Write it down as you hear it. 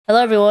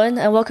Hello everyone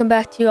and welcome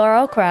back to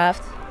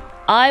Rlcraft.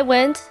 I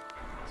went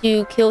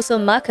to kill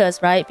some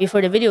machas right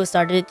before the video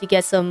started to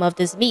get some of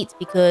this meat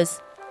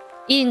because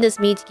eating this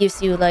meat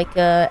gives you like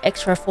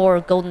extra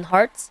 4 golden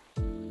hearts.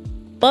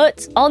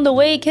 But on the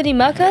way killing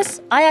machas,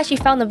 I actually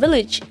found a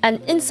village,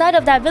 and inside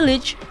of that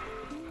village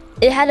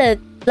it had a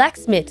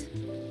blacksmith,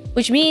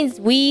 which means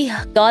we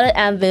got an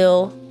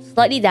anvil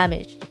slightly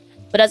damaged,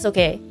 but that's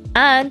okay.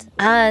 And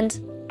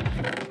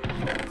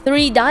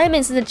 3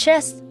 diamonds in the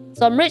chest,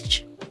 so I'm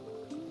rich.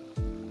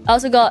 I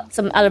also got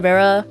some aloe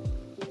vera,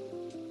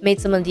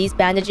 made some of these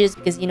bandages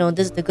because, you know,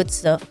 this is the good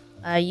stuff.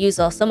 I used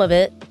some of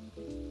it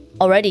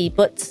already,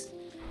 but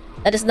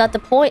that is not the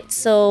point.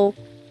 So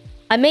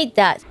I made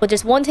that, but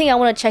there's one thing I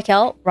want to check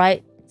out,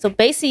 right? So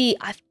basically,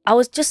 I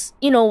was just,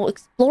 you know,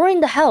 exploring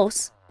the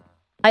house.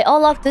 I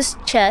unlocked this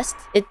chest.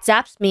 It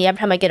zaps me every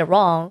time I get it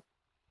wrong.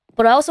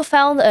 But I also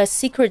found a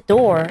secret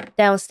door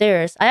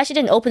downstairs. I actually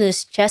didn't open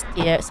this chest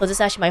yet, so this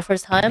is actually my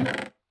first time.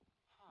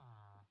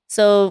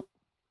 So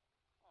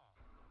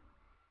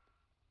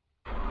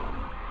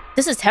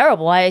this is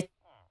terrible. I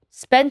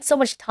spent so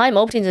much time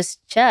opening this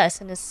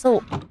chest and it's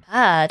so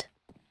bad.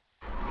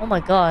 Oh my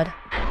god.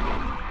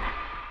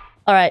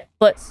 Alright,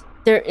 but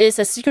there is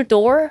a secret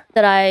door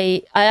that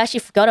I actually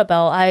forgot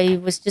about. I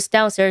was just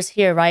downstairs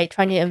here, right?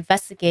 Trying to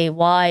investigate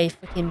why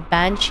freaking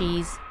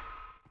banshees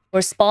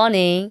were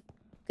spawning.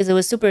 Because it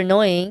was super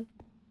annoying.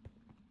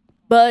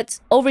 But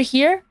over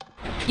here,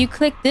 you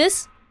click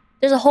this.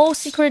 There's a whole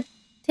secret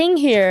thing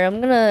here. I'm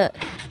gonna...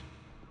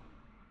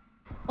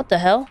 What the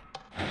hell?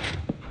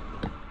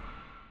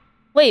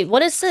 Wait,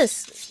 what is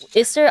this?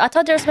 Is there... I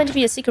thought there was meant to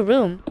be a secret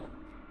room.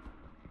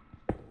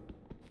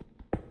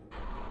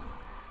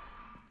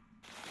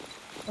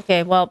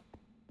 Okay, well...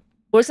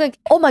 We're just gonna...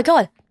 Oh my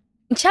god!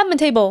 Enchantment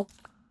table!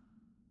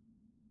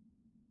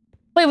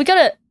 Wait, we got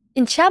a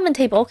enchantment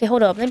table. Okay,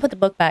 hold up. Let me put the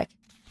book back.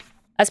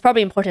 That's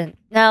probably important.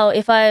 Now,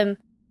 if I'm...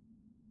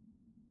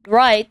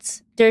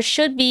 right, there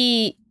should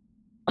be...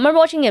 I remember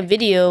watching a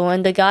video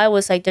and the guy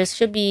was like, there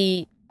should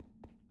be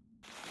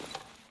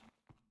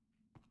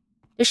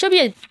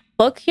a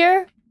book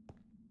here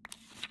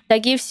that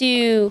gives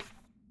you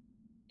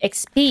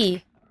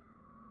XP,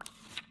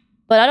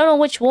 but I don't know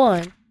which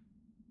one.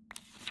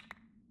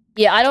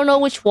 Yeah, I don't know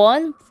which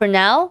one for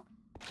now.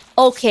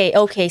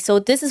 Okay, so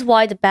this is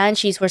why the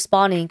banshees were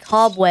spawning.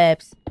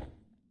 Cobwebs.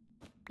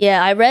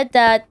 Yeah, I read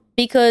that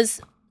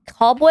because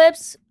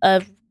cobwebs,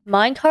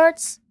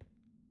 minecarts,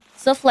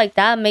 stuff like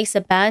that makes a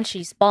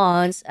banshee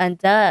spawns, and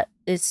that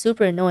is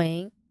super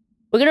annoying.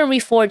 We're gonna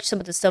reforge some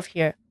of the stuff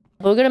here.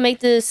 We're gonna make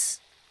this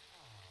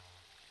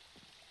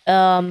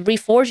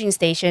reforging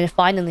station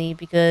finally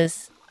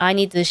because I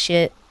need this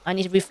shit. I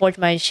need to reforge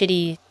my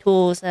shitty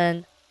tools.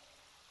 And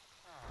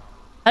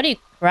how do you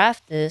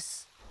craft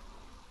this?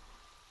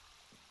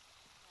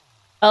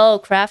 Oh,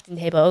 crafting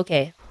table.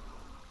 Okay.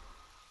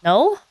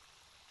 No?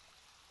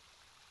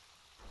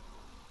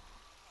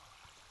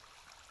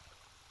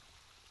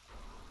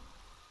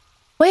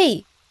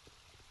 Wait.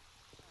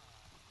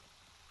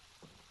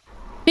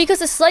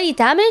 Because it's slightly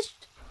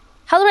damaged?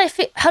 How do I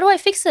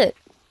fix it?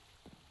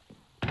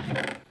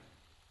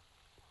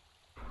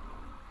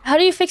 How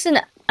do you fix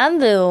an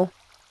anvil?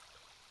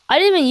 I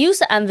didn't even use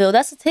the anvil,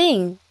 that's the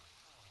thing.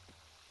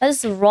 That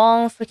is the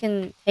wrong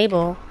freaking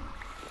table.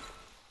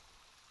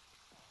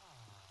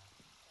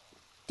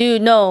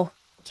 Dude, no.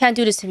 You can't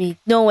do this to me.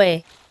 No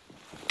way.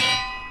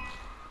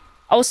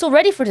 I was so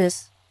ready for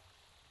this.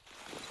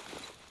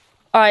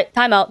 Alright,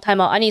 time out.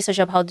 I need to search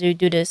up how to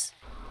do this.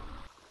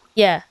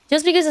 Yeah,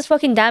 just because it's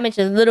fucking damaged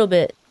a little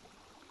bit.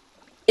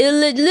 It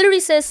literally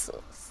says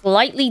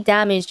slightly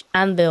damaged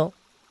anvil.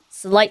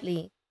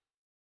 Slightly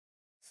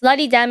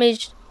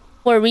damaged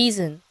for a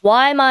reason.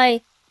 Why am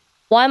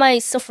I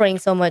suffering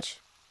so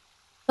much?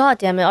 God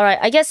damn it. Alright,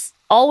 I guess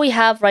all we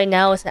have right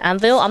now is an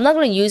anvil. I'm not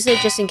gonna use it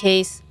just in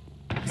case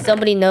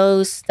somebody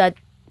knows that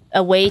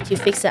a way to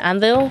fix the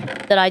anvil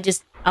that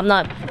I'm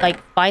not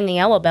like finding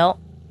out about.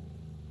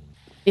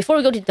 Before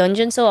we go to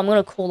dungeon, so I'm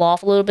gonna cool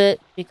off a little bit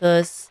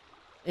because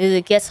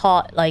it gets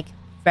hot like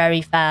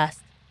very fast.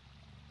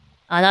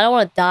 And I don't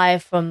want to die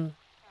from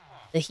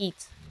the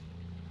heat.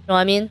 You know what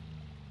I mean?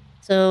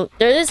 So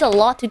there is a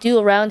lot to do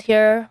around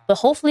here, but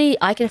hopefully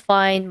I can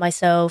find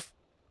myself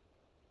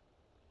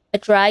a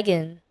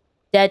dragon.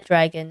 Dead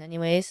dragon,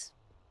 anyways.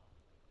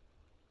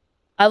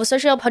 I was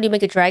searching up how to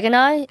make a dragon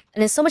eye,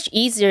 and it's so much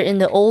easier in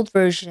the old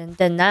version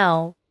than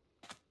now.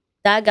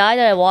 That guy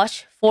that I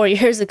watched 4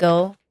 years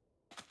ago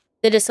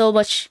did it so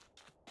much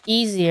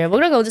easier. We're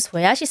gonna go this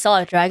way. I actually saw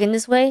a dragon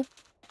this way,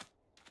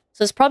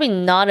 so it's probably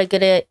not a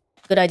good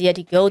idea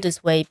to go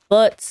this way,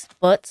 but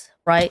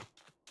right,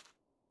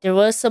 there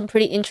was some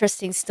pretty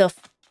interesting stuff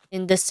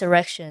in this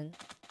direction,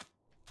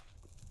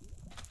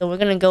 so we're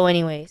gonna go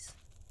anyways.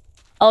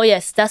 Oh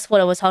yes, that's what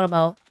I was talking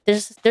about.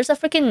 There's a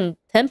freaking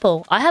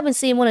temple. I haven't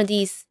seen one of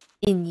these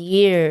in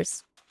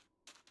years.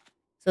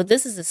 So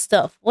this is the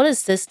stuff. What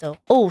is this though?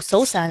 Oh,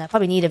 soul sand. I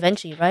probably need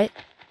eventually, right?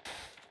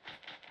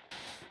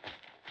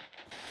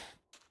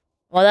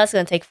 Well, that's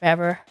gonna take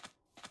forever.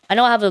 I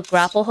know I have a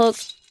grapple hook,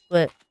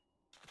 but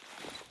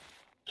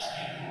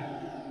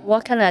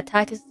What kind of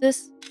attack is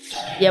this?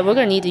 Yeah, we're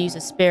gonna need to use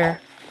a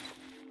spear.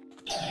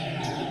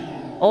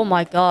 Oh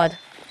my god.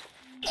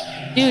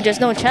 Dude, there's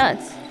no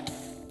chance.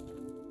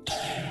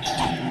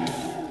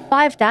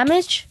 5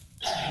 damage?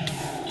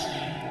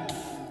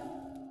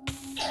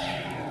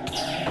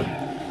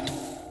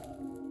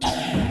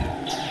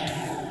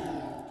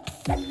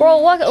 Bro,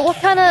 what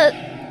kind of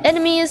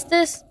enemy is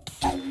this?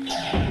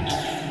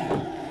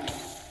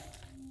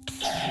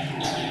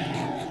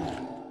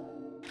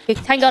 Okay,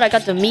 thank god I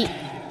got the meat.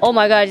 Oh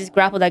my god, I just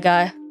grappled that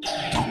guy.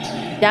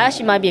 That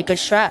actually might be a good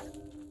strat.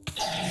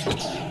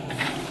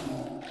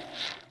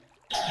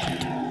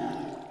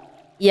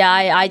 Yeah,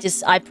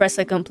 I pressed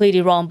a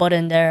completely wrong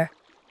button there.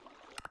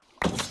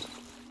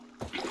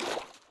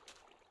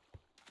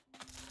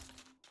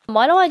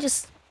 Why don't I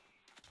just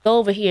go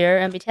over here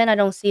and pretend I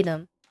don't see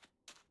them?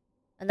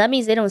 And that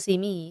means they don't see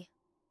me.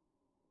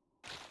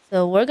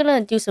 So we're gonna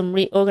do some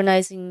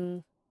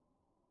reorganizing.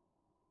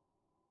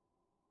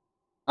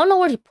 I don't know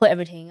where to put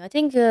everything. I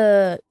think,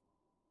 I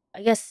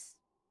guess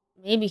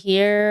maybe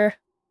here.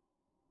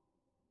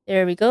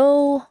 There we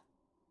go.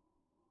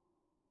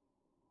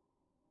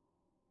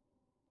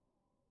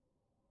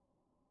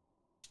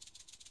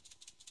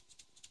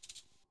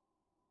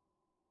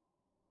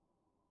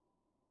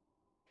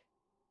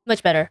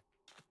 Much better.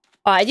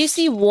 I do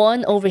see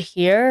one over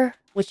here,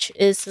 which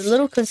is a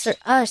little concern.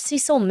 I see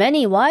so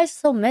many. Why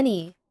so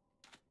many?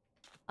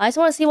 I just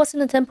want to see what's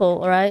in the temple,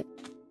 alright?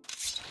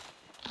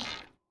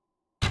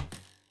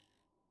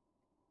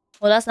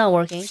 Well, that's not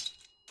working.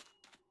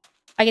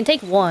 I can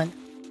take one.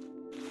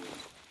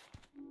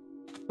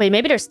 Wait,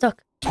 maybe they're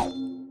stuck.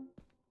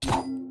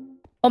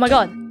 Oh my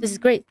god, this is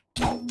great.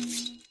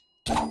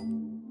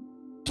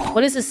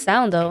 What is this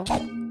sound, though?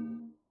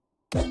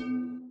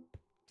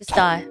 Just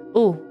die.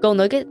 Ooh, gold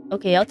nugget?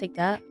 Okay, I'll take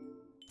that.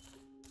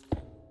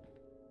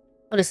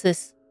 What is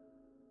this?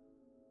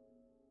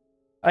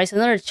 Alright, it's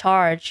another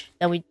charge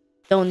that we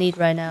don't need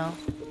right now.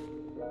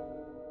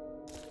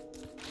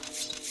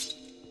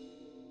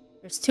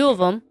 There's 2 of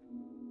them.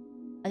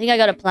 I think I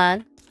got a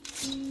plan.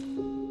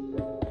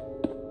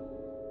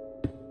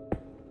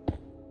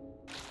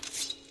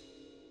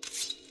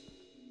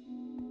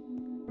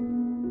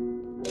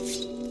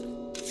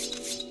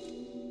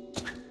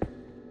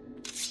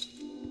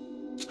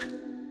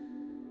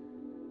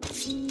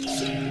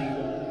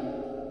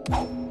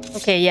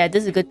 Okay, yeah,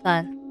 this is a good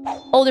plan.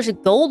 Oh, there's a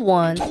gold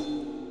one.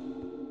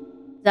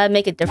 Does that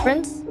make a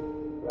difference?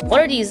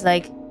 What are these,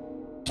 like,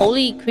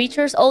 holy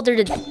creatures? Oh, they're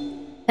the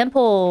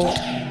temple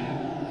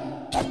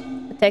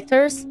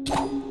protectors?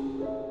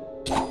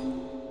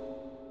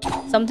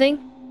 Something?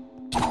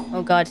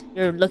 Oh god,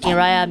 you're looking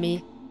right at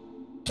me.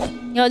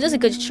 You know, this is a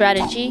good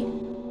strategy.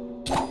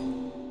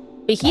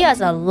 But he has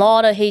a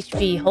lot of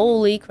HP.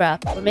 Holy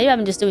crap. Or maybe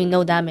I'm just doing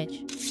no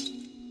damage.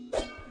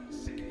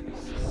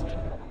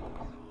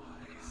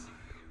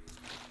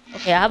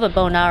 Okay, I have a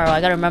bow and arrow. I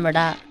gotta remember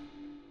that.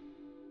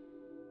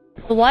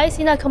 But why is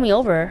he not coming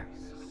over?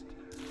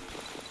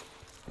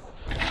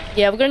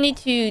 Yeah, we're gonna need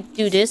to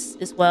do this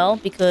as well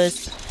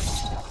because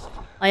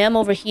I am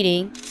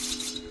overheating.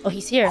 Oh,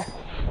 he's here.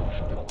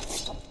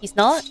 He's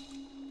not?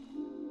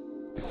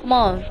 Come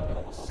on.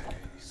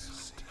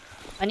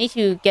 I need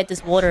to get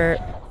this water.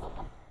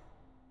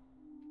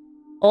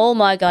 Oh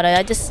my god,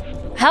 I just...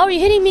 How are you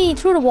hitting me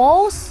through the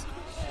walls?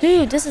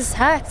 Dude, this is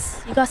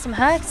hacks. You got some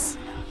hacks?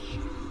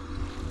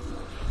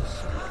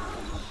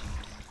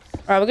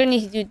 Alright, we're gonna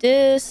need to do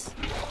this.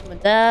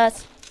 With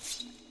that.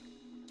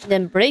 And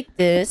then break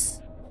this.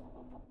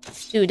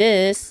 Do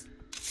this.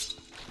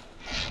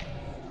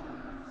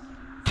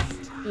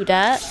 Do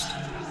that.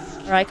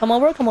 Alright, come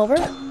over, come over.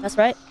 That's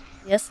right.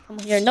 Yes, come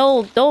here.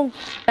 No, don't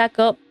back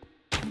up.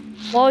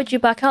 Why would you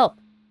back up?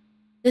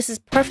 This is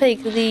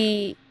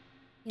perfectly...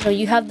 You know,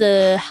 you have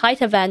the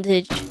height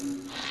advantage.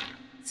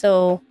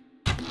 So,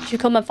 you should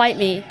come and fight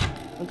me.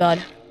 Oh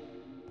god.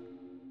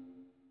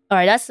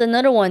 Alright, that's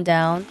another one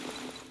down.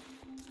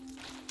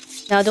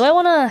 Now, do I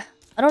want to...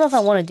 I don't know if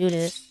I want to do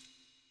this.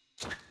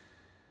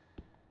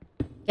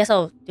 Guess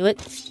I'll do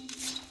it.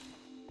 Is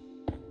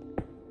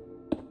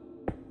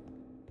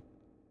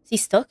he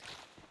stuck?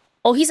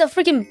 Oh, he's a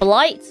freaking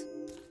blight!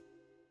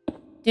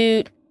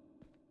 Dude.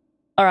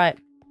 Alright.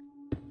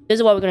 This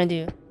is what we're gonna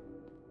do.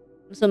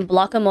 I'm just gonna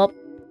block him up.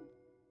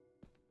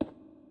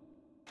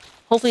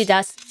 Hopefully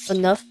that's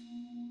enough.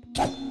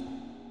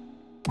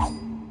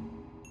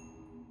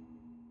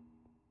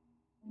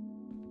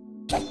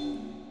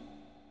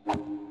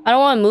 I don't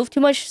want to move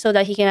too much so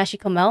that he can actually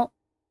come out.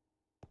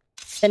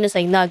 Then it's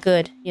like not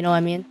good, you know what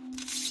I mean?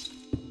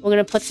 We're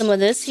gonna put some of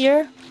this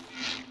here.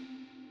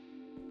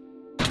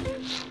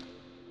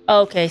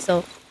 Okay,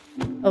 so...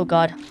 Oh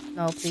god.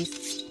 No,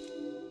 please.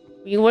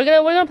 We're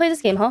gonna play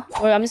this game, huh?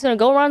 I'm just gonna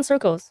go around in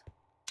circles.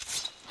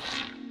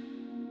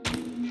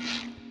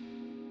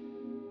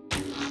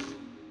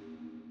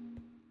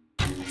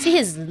 I see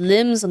his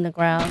limbs on the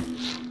ground.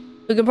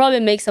 We could probably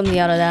make something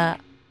out of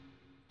that.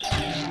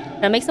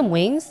 Can I make some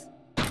wings?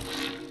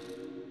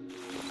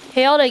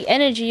 Chaotic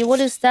energy, what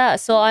is that?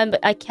 So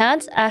I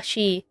can't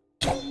actually...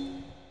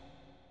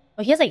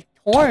 Oh, he has like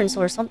thorns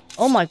or something.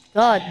 Oh my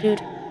god,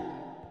 dude.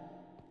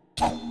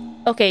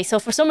 Okay, so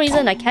for some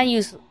reason I can't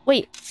use...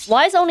 Wait,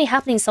 why is it only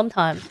happening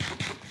sometimes?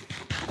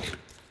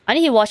 I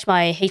need to watch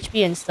my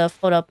HP and stuff.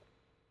 Hold up.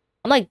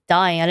 I'm like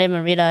dying. I didn't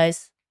even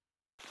realize.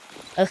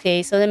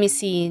 Okay, so let me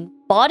see.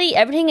 Body,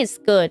 everything is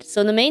good.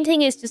 So the main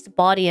thing is just the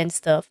body and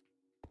stuff.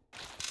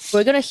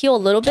 We're gonna heal a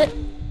little bit.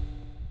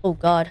 Oh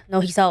god.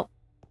 No, he's out.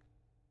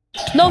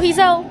 No, he's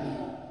out.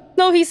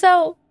 No, he's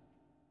out.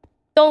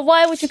 No,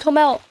 why would you come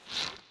out?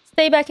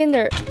 Stay back in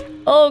there.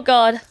 Oh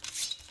god.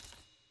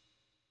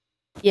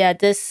 Yeah,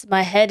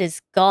 my head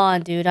is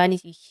gone, dude. I need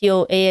to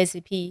heal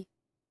ASAP.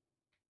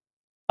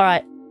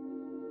 Alright.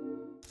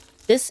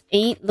 This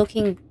ain't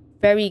looking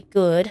very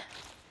good.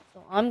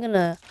 So I'm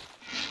gonna...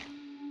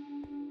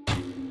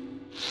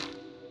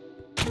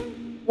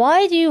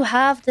 Why do you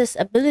have this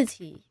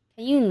ability?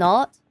 Can you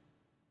not?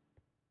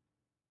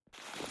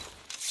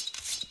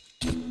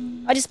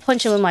 I just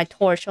punched him with my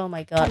torch. Oh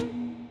my god.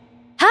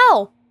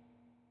 How?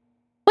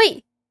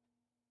 Wait.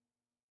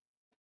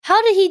 How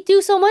did he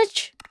do so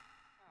much?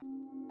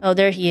 Oh,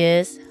 there he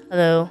is.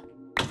 Hello.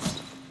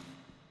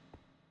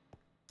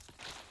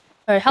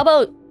 Alright, how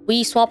about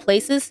we swap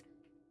places?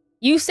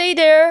 You stay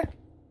there.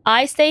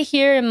 I stay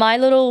here in my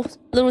little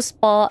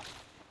spot.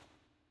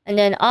 And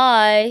then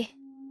I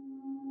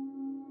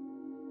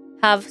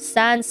have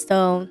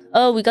sandstone.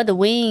 Oh, we got the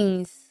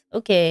wings.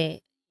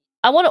 Okay.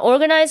 I want to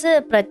organize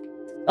it, but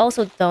I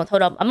also don't.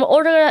 Hold up. I'm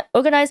gonna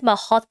organize my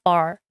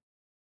hotbar.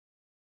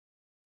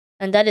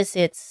 And that is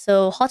it.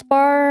 So,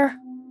 hotbar,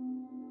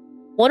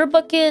 water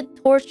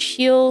bucket, torch,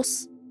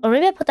 heals. Or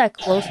maybe I put that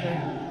closer.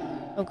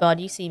 Oh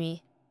god, you see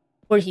me.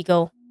 Where'd he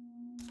go?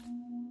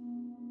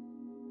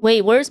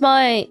 Wait, where's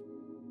my...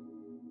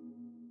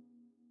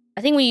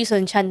 I think we used an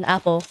enchanted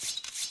apple.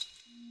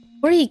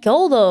 Where'd he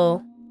go,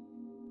 though?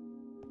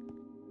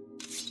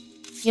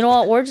 You know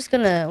what? We're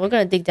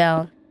gonna dig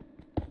down.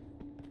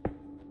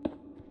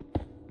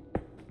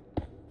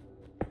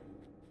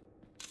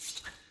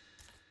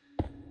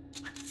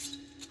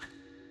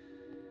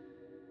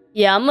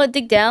 Yeah, I'm gonna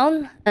dig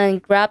down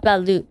and grab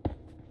that loot.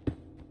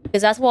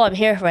 Because that's what I'm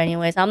here for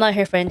anyways. I'm not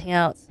here for anything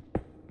else.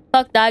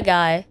 Fuck that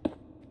guy.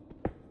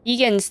 He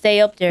can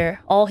stay up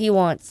there all he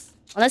wants.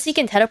 Unless he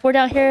can teleport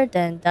down here,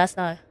 then that's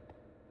not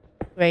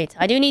great.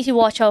 I do need to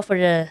watch out for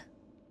the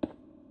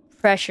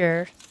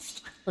pressure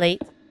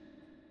plate.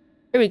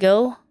 Here we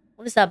go.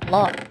 What is that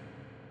block?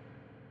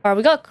 Alright,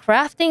 we got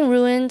crafting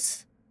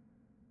ruins.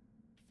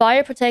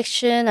 Fire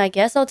protection. I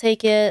guess I'll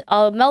take it.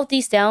 I'll melt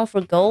these down for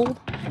gold.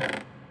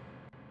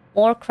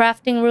 More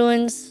crafting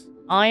ruins.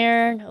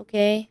 Iron.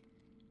 Okay.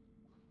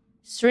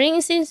 String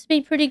seems to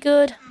be pretty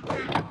good.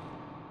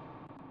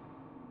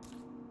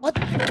 What?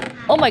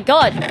 Oh my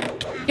god.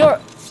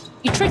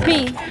 You tricked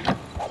me.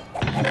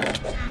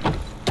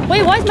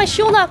 Wait, why is my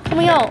shield not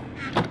coming out?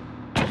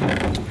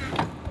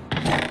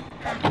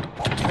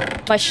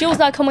 My shield's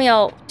not coming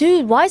out.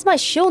 Dude, why is my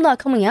shield not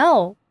coming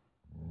out?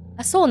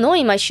 That's so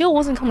annoying. My shield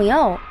wasn't coming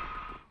out.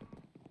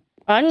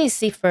 I need to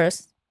see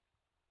first.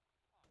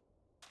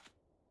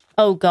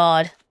 Oh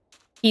god.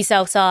 He's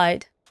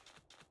outside.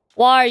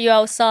 Why are you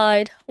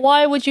outside?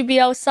 Why would you be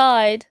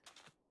outside?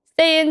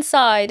 Stay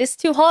inside. It's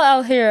too hot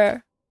out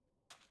here.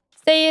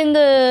 Stay in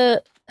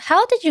the...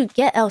 How did you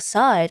get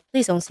outside?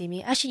 Please don't see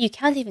me. Actually, you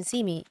can't even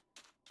see me.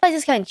 I feel like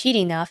this kind of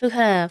cheating now. I feel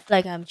kind of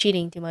like I'm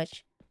cheating too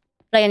much.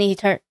 Like I need to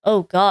turn...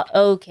 Oh god.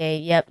 Okay.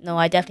 Yep. No,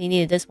 I definitely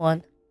needed this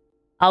one.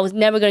 I was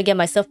never gonna get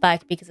myself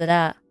back because of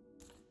that.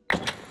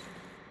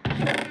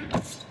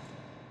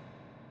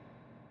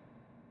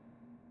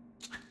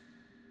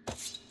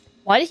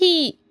 Why did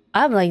he...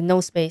 I have like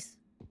no space.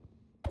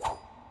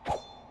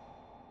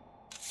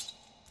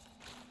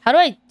 How do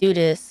I do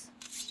this?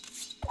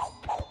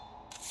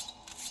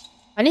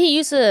 I need to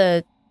use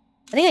a...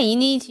 I think I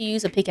need to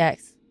use a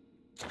pickaxe.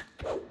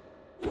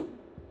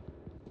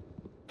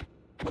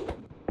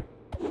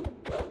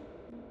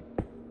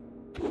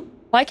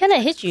 Why can't I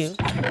hit you?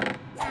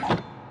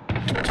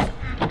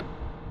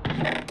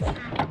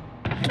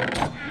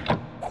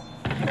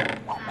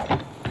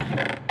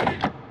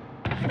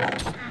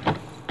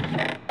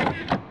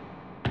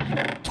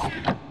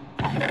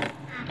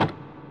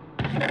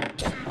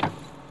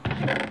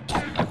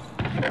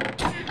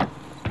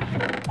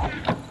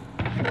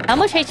 How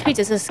much HP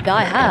does this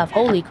guy have?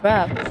 Holy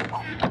crap.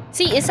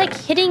 See, it's like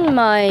hitting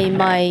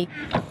my...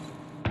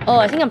 Oh,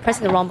 I think I'm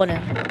pressing the wrong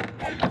button.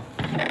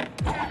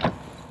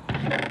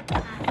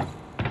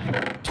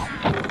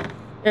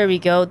 There we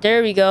go.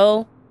 There we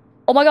go.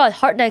 Oh my god,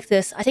 heart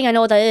necklace. I think I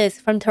know what that is.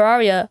 From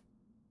Terraria.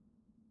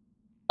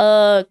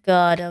 Oh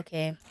god,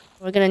 okay.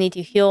 We're gonna need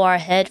to heal our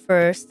head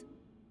first.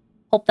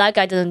 Hope that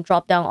guy doesn't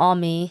drop down on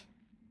me.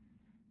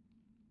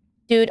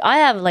 Dude, I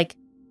have like...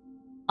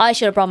 I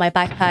should have brought my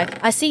backpack.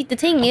 I see, the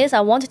thing is,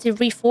 I wanted to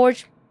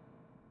reforge...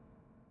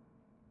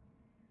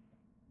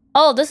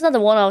 Oh, this is not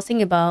the one I was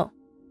thinking about.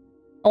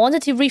 I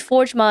wanted to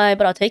reforge my...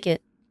 But I'll take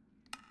it.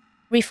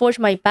 Reforge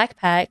my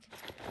backpack.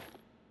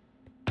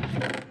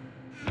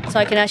 So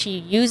I can actually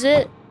use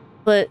it.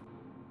 But...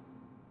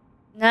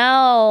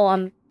 Now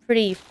I'm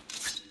pretty...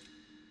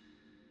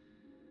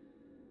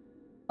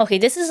 Okay,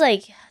 this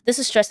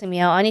is stressing me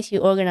out. I need to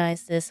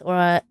organize this, or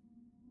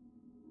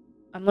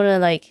I'm gonna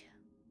like...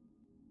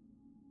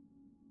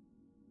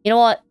 You know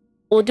what?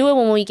 We'll do it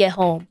when we get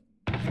home.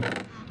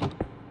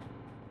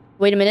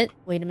 Wait a minute.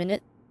 Wait a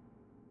minute.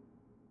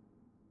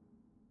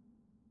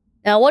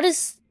 Now, what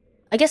is...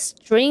 I guess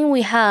string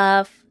we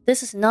have...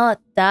 This is not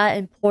that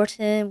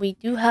important. We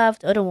do have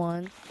the other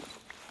one.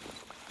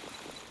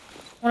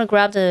 I want to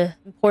grab the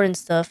important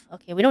stuff.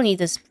 Okay, we don't need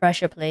this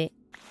pressure plate.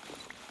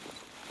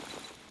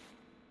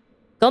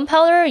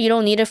 Gunpowder, you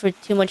don't need it for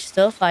too much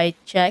stuff. I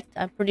checked.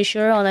 I'm pretty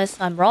sure, unless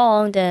I'm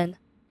wrong, then...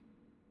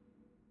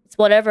 It's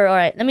whatever.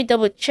 Alright, let me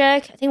double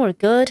check. I think we're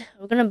good.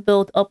 We're gonna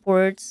build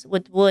upwards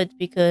with wood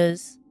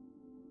because...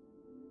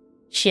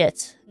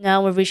 Shit.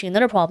 Now we're reaching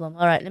another problem.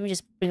 Alright, let me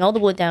just bring all the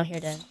wood down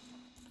here then.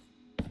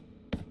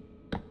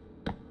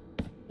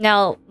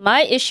 Now,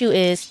 my issue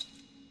is...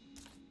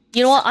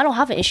 You know what? I don't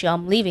have an issue.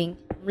 I'm leaving.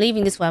 I'm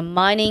leaving this way. I'm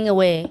mining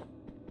away.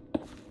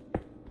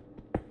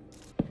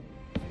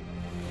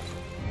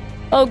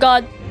 Oh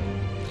god.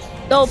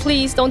 No,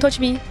 please, don't touch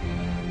me.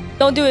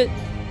 Don't do it.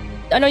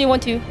 I know you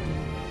want to.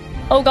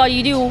 Oh god,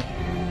 you do.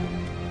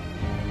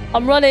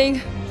 I'm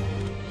running.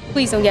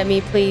 Please don't get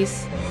me,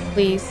 please.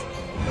 Please.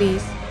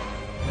 Please.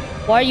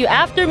 Why are you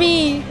after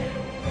me?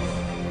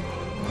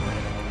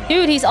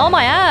 Dude, he's on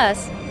my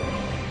ass.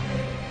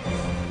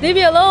 Leave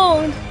me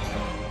alone.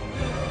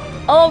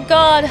 Oh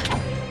god.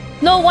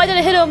 No, why did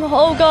I hit him?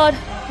 Oh god.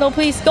 No,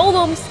 please.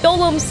 Golems.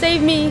 Golems,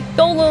 save me.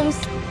 Golems.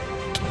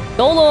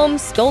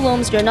 Golems.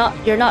 Golems,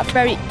 you're not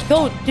very...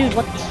 Go, dude,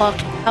 what the fuck?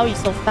 How are you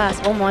so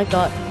fast? Oh my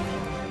god.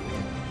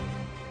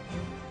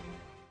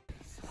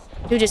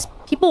 Dude, just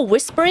people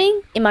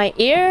whispering in my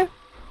ear.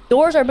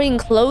 Doors are being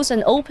closed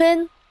and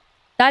open.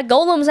 That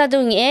golem's not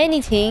doing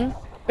anything.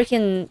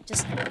 Freaking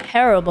just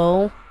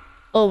terrible.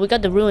 Oh, we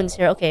got the ruins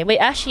here. Okay, wait,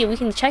 actually, we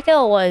can check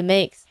out what it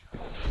makes.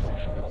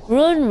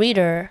 Rune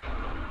Reader.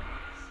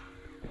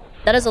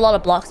 That is a lot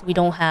of blocks we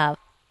don't have.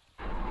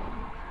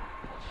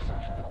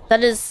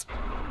 That is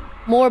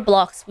more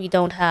blocks we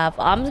don't have.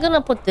 I'm just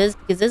gonna put this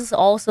because this is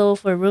also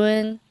for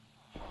ruin.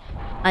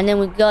 And then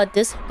we got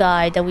this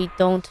guy that we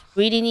don't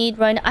really need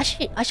right now.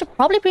 Actually, I should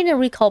probably bring a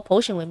recall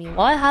potion with me.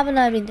 Why haven't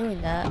I been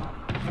doing that?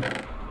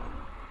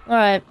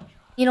 Alright.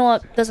 You know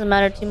what? Doesn't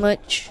matter too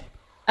much.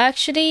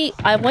 Actually,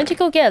 I went to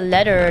go get a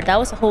letter. That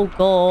was the whole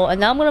goal.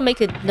 And now I'm gonna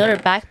make another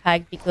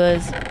backpack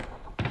because...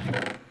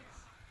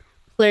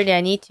 Clearly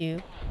I need to.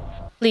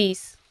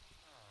 Please.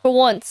 For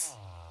once.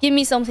 Give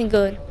me something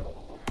good.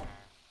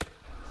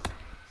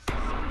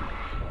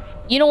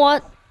 You know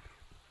what?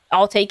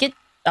 I'll take it.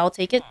 I'll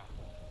take it.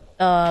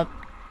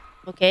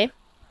 Okay.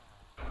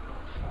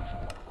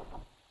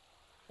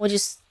 We'll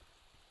just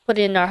put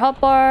it in our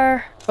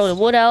hotbar. Throw the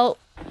wood out.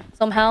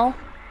 Somehow.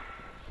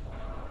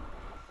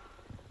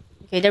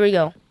 Okay, there we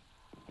go.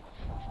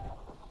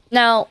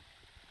 Now,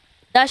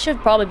 that should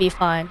probably be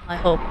fine, I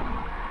hope.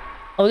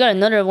 Oh, we got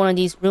another one of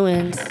these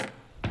ruins.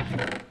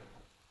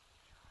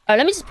 Alright,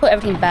 let me just put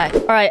everything back.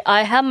 Alright,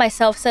 I have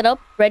myself set up,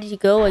 ready to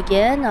go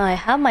again. I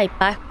have my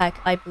backpack,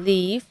 I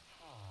believe.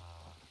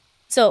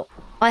 So,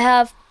 I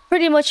have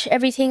pretty much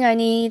everything I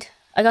need.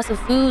 I got some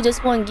food.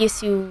 This one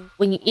gives you,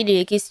 when you eat it,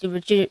 it gives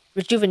you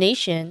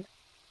rejuvenation.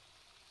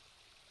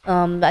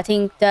 I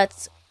think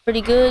that's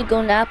pretty good.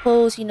 Golden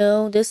apples, you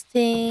know, this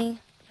thing.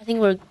 I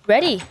think we're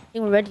ready. I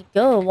think we're ready to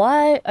go.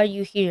 Why are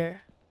you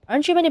here?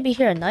 Aren't you meant to be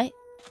here at night?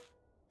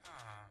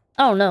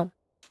 I don't know.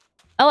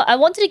 I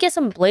wanted to get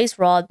some blaze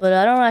rod, but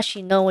I don't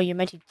actually know what you're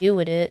meant to do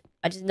with it.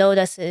 I just know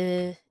that's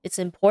it's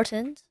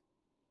important.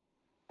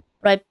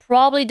 But I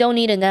probably don't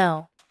need it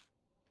now.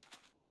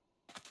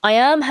 I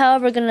am,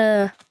 however,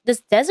 gonna...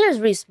 This desert is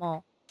really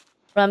small.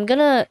 But I'm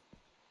gonna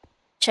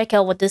check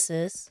out what this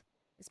is.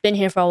 It's been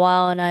here for a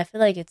while, and I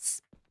feel like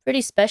it's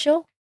pretty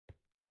special.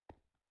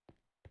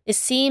 It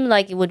seemed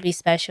like it would be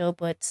special,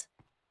 but...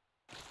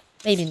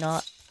 maybe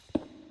not.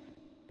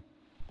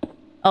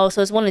 Oh,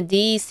 so it's one of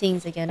these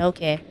things again.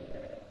 Okay.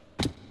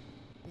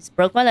 Just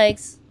broke my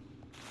legs.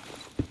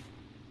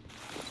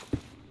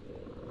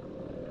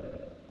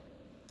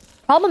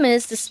 Problem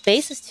is, the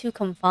space is too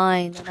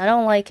confined, and I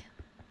don't like...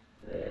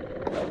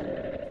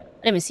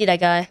 I didn't even see that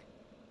guy.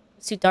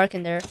 It's too dark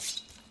in there.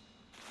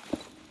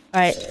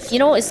 Alright, you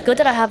know, it's good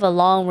that I have a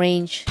long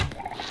range.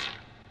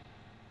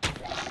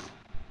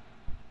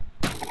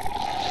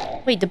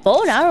 Wait, the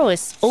bow and arrow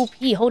is OP,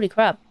 holy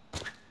crap.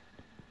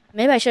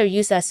 Maybe I should have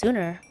used that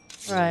sooner.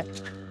 Alright.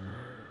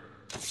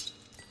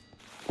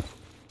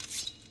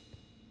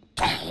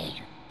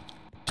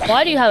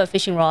 Why do you have a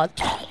fishing rod?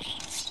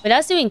 Wait,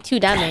 that's doing 2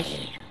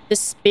 damage. The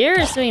spear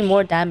is doing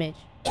more damage.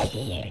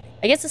 I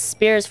guess the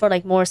spear is for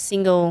like more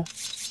single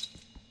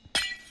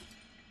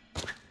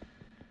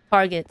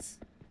targets.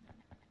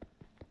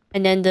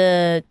 And then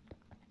the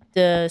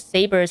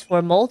saber is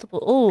for multiple.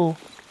 Ooh.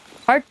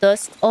 Heart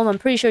dust. Oh, I'm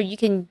pretty sure you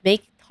can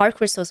make heart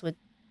crystals with...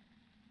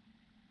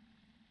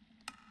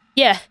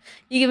 Yeah,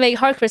 you can make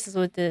heart crystals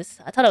with this.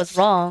 I thought I was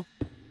wrong.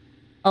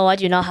 Oh, I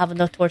do not have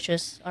enough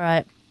torches.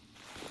 Alright.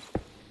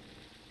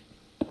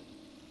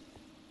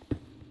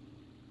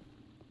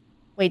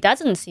 Wait, that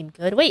doesn't seem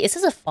good. Wait, is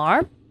this a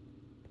farm?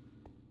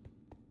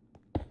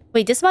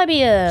 Wait, this might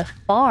be a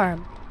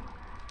farm.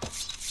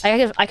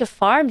 I could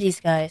farm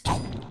these guys.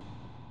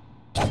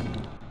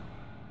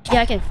 Yeah,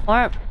 I can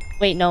farm.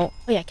 Wait, no.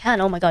 Wait, I can.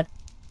 Oh my god.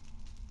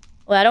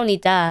 Wait, I don't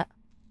need that.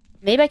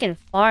 Maybe I can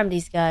farm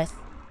these guys.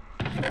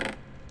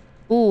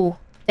 Ooh,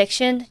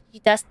 protection.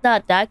 That's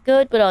not that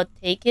good, but I'll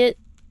take it.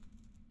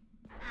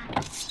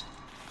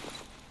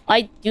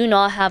 I do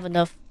not have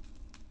enough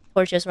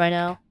torches right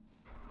now.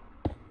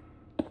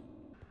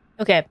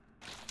 Okay.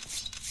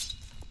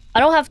 I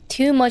don't have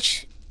too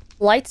much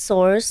light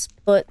source,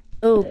 but...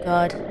 Oh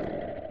god.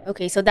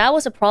 Okay, so that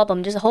was a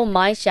problem. There's a whole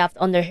mine shaft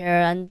under here,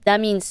 and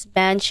that means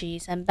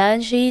banshees. And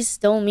banshees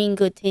don't mean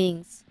good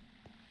things.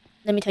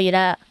 Let me tell you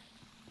that.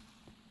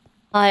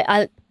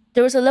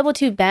 There was a level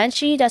 2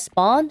 banshee that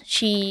spawned.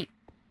 She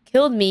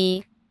killed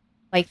me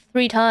like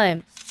 3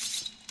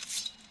 times.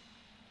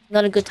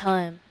 Not a good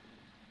time.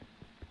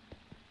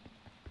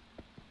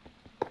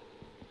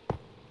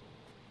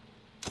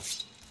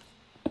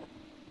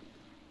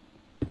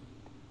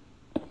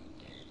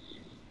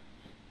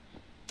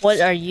 What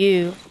are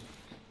you?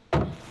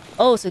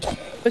 Oh, it's a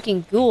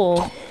freaking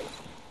ghoul.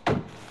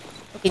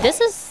 Okay, this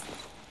is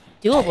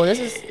doable. This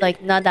is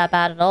like not that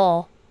bad at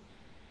all.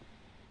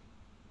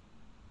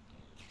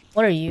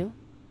 What are you?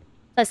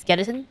 Is that a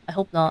skeleton? I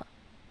hope not.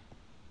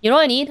 You know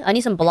what I need? I need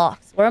some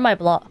blocks. Where are my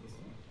blocks?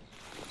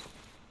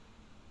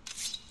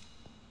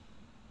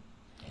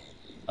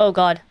 Oh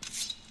god.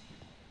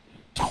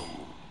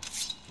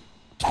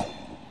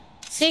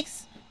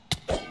 6,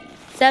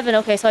 7.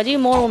 Okay, so I do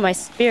more with my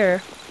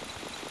spear.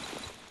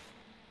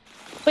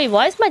 Wait,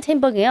 why is my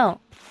team bugging out?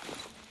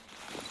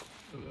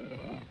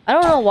 I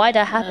don't know why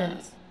that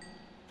happens.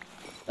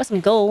 Got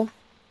some gold.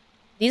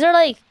 These are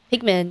like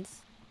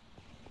pigments.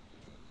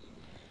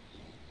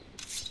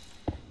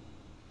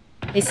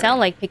 They sound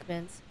like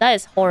pigments. That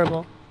is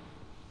horrible.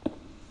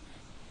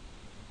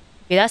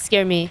 Okay, that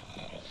scared me.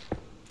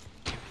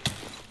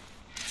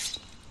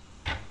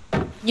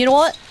 You know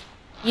what?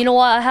 You know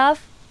what I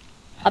have?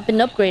 I've been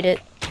upgraded.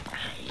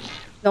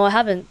 No, I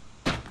haven't.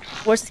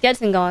 Where's the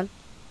skeleton gone?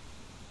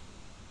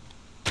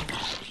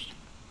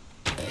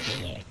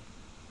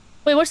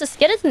 Wait, where's the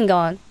skeleton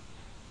gone?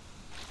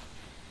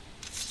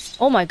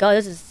 Oh my god,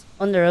 this is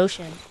under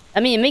ocean.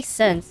 I mean, it makes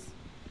sense.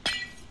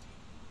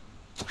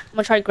 I'm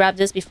gonna try to grab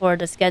this before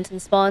the skeleton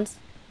spawns.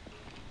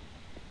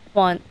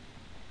 Come on.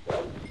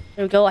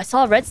 There we go. I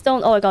saw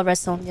redstone. Oh, I got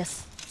redstone.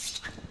 Yes.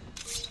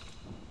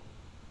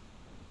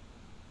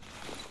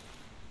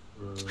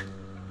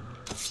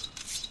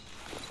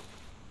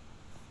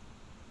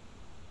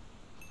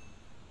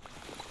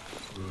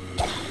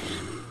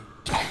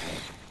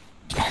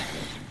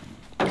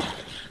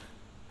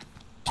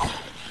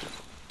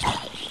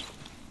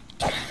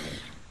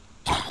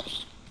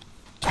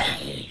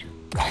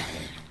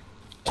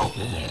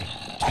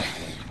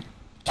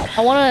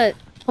 I wanna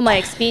put my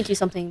XP into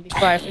something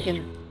before I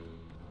freaking...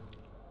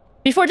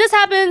 Before this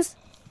happens!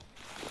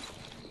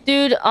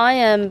 Dude, I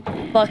am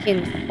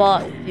fucking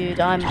fucked, dude.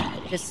 I'm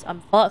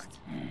fucked.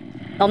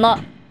 No, I'm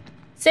not.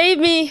 Save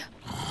me!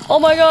 Oh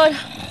my god!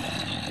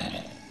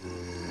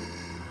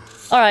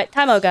 Alright,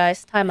 timeout,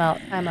 guys.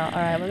 Timeout.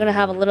 Alright, we're gonna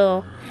have a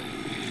little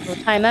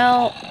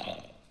timeout.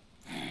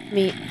 Let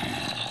me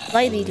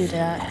lightly do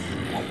that.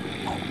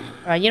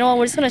 Alright, you know what?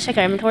 We're just gonna check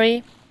our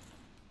inventory.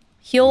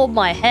 Heal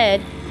my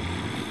head.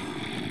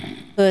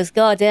 Cause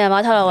goddamn,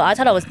 I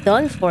thought I was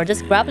done for.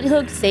 This grappling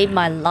hook saved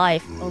my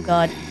life. Oh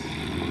god.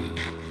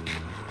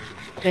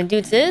 I'm gonna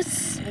do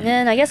this, and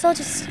then I guess I'll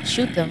just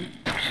shoot them.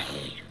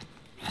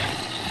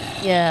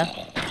 Yeah.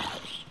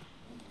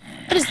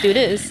 I'll just do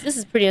this. This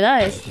is pretty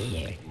nice.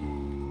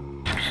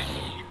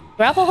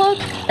 Grapple hook?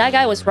 That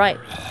guy was right.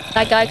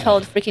 That guy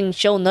called freaking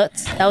Joe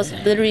Nuts. That was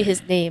literally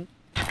his name.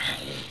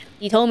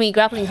 He told me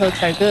grappling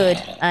hooks are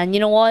good, and you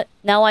know what?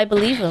 Now I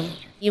believe him.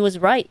 He was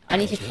right. I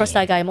need to trust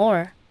that guy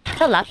more. Is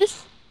that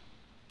lapis?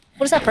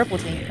 What is that purple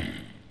thing?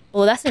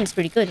 Well, that seems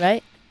pretty good,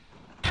 right?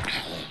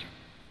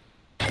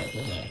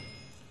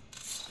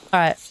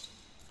 Alright.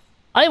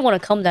 I didn't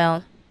want to come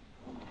down.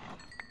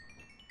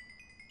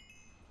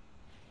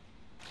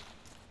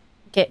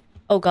 Okay.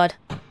 Oh god.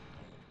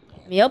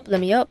 Let me up,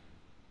 let me up.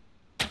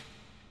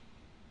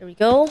 There we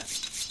go.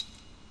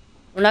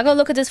 We're not gonna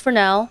look at this for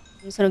now.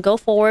 I'm just gonna go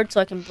forward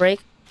so I can break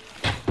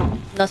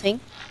nothing.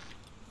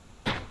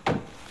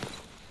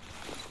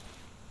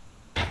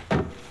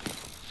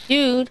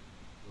 Dude.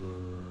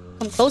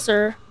 Come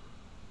closer.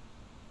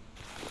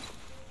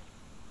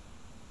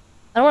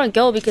 I don't want to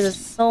go because it's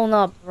so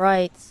not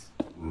bright.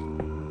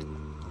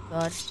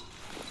 God.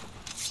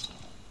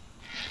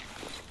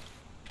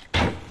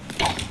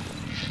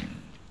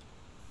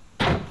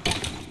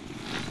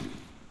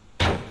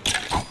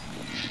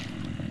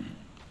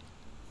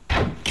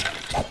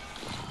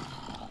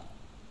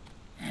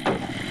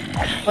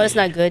 Oh, that's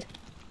not good.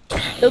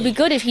 It would be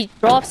good if he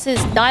drops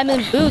his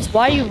diamond boots.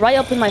 Why are you right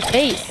up in my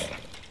face?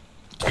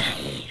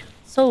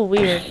 So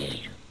weird.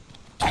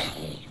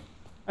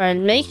 Alright,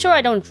 make sure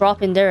I don't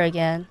drop in there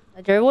again.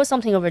 There was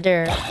something over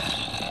there.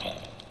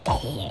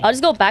 I'll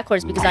just go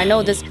backwards because I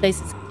know this place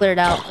is cleared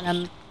out and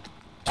I'm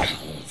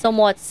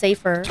somewhat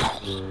safer.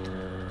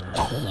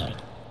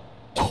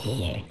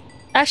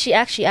 Actually,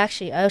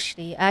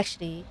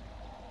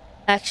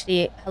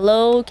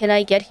 hello, can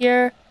I get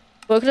here?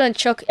 We're gonna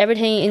chuck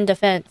everything in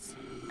defense.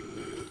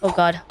 Oh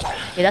god.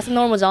 Okay, that's a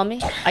normal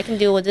zombie. I can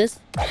deal with this.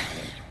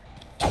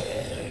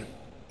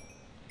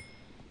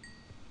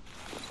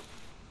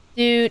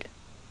 Dude.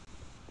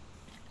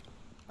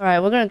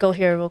 Alright, we're gonna go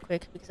here real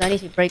quick because I need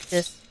to break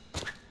this.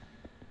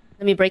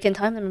 Let me break in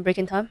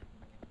time.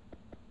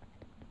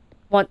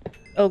 What?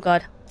 Oh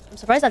god. I'm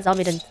surprised that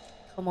zombie didn't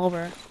come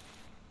over.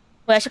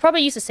 Wait, I should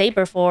probably use a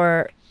saber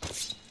for...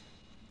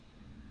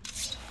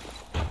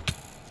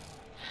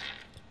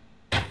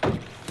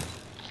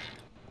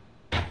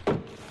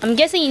 I'm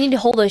guessing you need to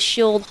hold a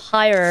shield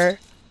higher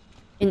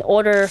in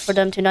order for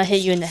them to not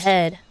hit you in the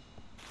head.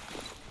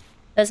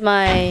 That's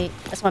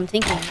what I'm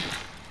thinking.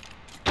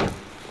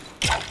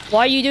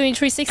 Why are you doing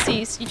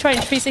 360s? You trying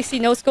to 360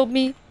 no scope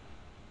me?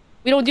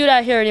 We don't do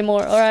that here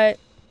anymore, alright?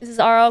 This is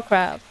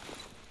Rlcraft.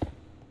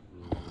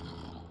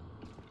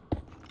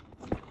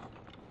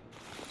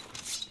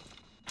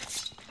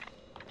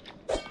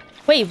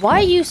 Wait, why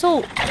are you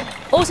so...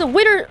 Oh, so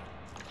Wither...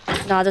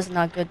 Nah, this is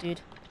not good,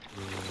 dude.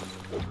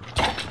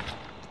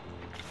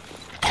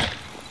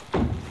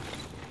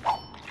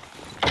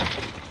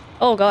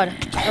 Oh god,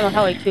 I don't know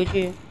how I killed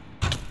you.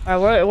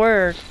 Alright,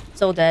 we're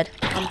so dead.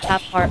 I'm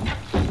half heart.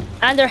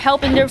 And they're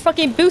helping, they're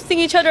fucking boosting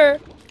each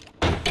other!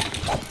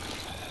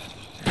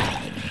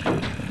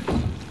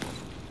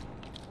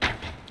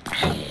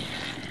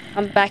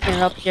 I'm backing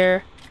up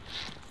here.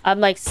 I'm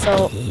like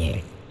so...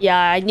 Yeah,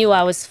 I knew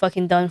I was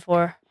fucking done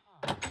for.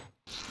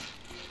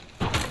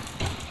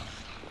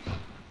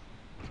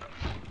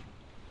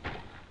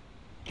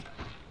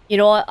 You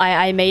know what?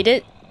 I made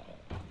it.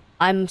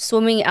 I'm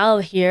swimming out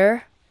of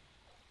here.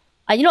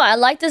 You know, I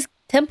like this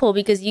temple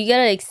because you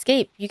gotta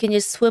escape. You can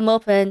just swim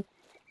up and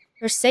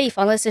you're safe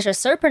unless there's a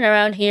serpent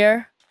around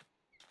here.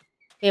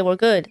 Okay, we're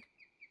good.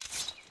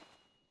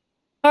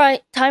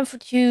 Alright, time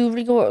to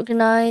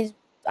reorganize.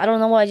 I don't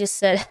know what I just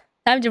said.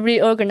 Time to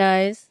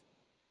reorganize.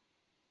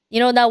 You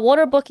know, that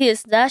water bucket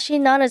is actually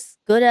not as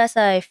good as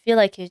I feel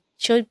like it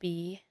should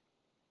be.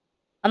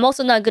 I'm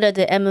also not good at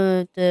the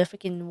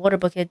freaking water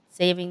bucket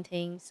saving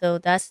thing, so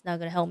that's not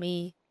gonna help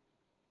me.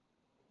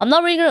 I'm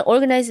not really gonna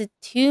organize it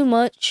too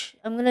much.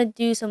 I'm gonna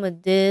do some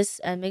of this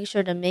and make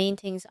sure the main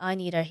things I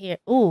need are here.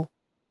 Ooh.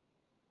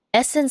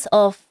 Essence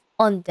of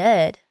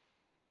undead.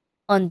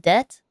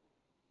 Undead?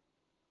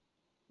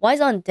 Why is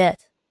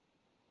undead?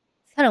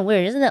 It's kind of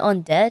weird, isn't it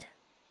undead?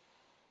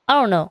 I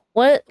don't know.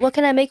 What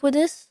can I make with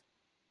this?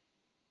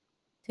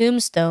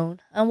 Tombstone.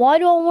 And why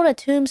do I want a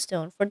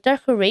tombstone? For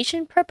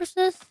decoration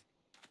purposes?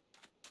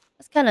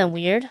 That's kind of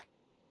weird.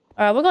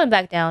 Alright, we're going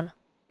back down.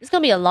 It's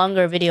gonna be a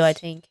longer video, I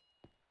think.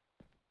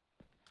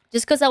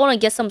 Just because I want to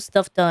get some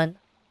stuff done.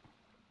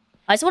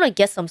 I just want to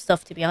get some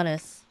stuff, to be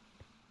honest.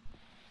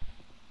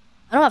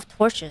 I don't have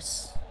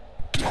torches.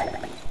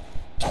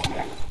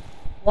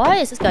 Why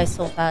is this guy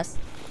so fast?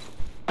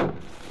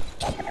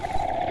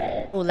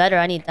 Oh, leather.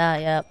 I need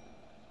that, yep.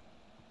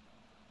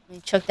 Let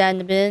me chuck that in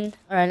the bin.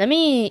 Alright, let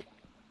me...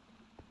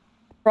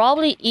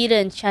 probably eat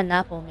an enchanted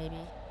apple, maybe.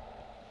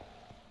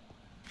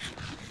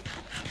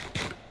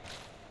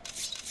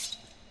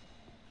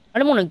 I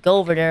don't want to go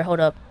over there. Hold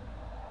up.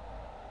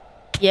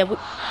 Yeah, dude,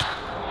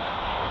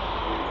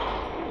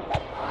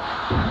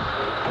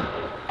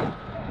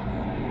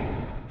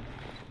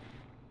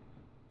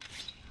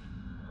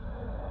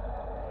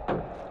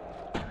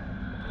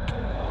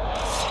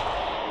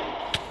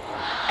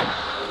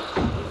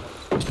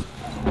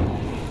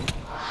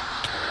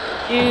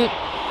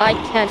 I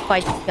can't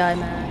fight this guy,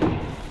 man.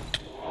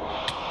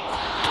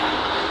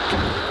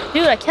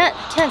 Dude, I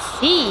can't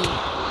see.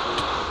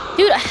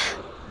 Dude,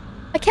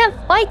 I can't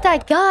fight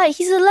that guy.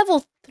 He's a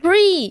level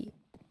 3.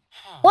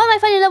 Why am I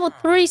fighting level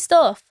 3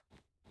 stuff?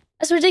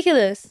 That's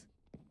ridiculous.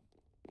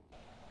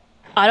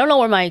 I don't know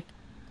where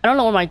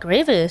my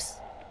grave is.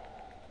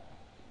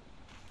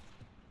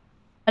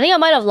 I think I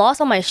might have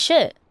lost all my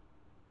shit.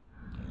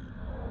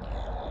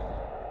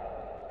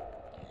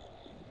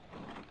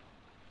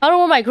 I don't know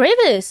where my grave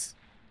is.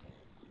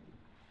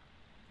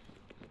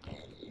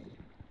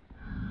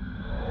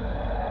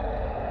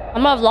 I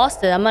might have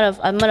lost it. I might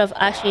have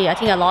actually, I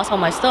think I lost all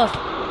my stuff.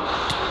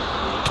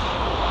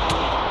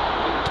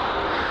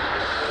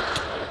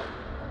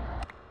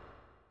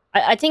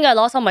 I think I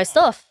lost all my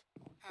stuff.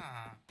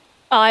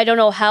 I don't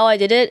know how I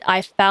did it.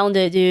 I found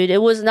it, dude.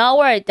 It was not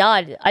where I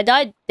died. I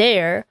died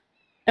there.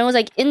 And it was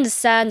like in the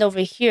sand over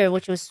here,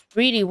 which was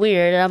really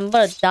weird. And I'm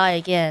about to die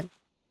again.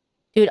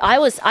 Dude, I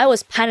was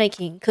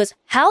panicking. Because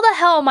how the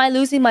hell am I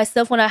losing my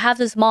stuff when I have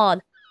this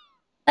mod?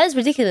 That is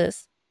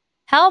ridiculous.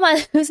 How am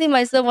I losing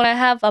my stuff when I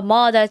have a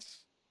mod that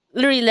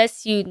literally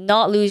lets you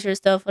not lose your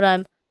stuff when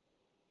I'm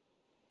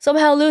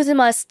somehow losing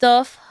my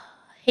stuff?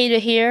 Hate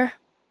it here.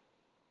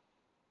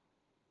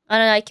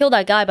 And I killed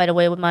that guy, by the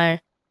way, with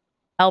my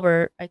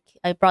Albert.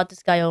 I brought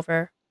this guy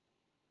over.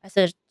 I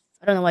said,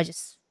 I don't know why I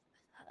just...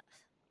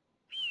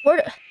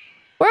 Where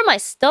are my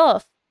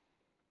stuff?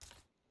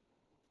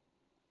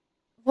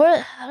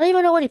 Where I don't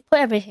even know where to put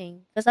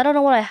everything because I don't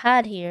know what I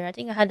had here. I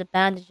think I had the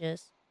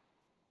bandages.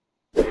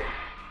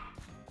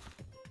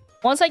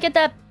 Once I get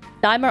that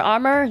diamond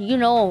armor, you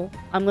know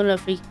I'm gonna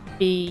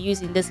be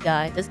using this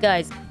guy. This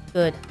guy's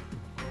good.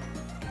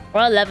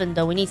 We're 11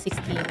 though. We need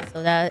 16,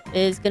 so that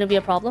is gonna be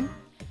a problem.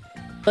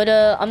 But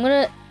I'm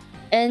gonna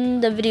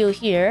end the video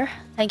here.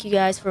 Thank you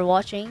guys for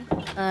watching,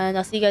 and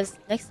I'll see you guys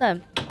next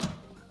time.